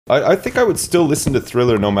I think I would still listen to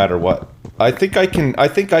Thriller no matter what. I think I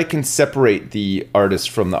can separate the artist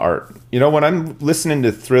from the art. You know, when I'm listening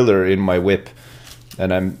to Thriller in my whip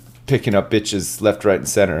and I'm picking up bitches left, right, and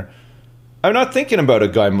center, I'm not thinking about a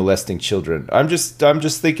guy molesting children. I'm just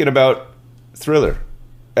thinking about Thriller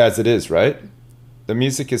as it is, right? The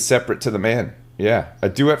music is separate to the man. Yeah, a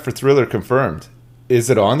duet for Thriller confirmed. Is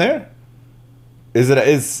it on there?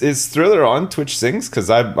 Is Thriller on Twitch Sings? Because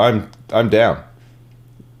I'm down.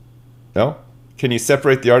 No? Can you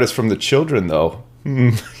separate the artist from the children though?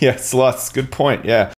 Yeah, Sloths. Good point. Yeah.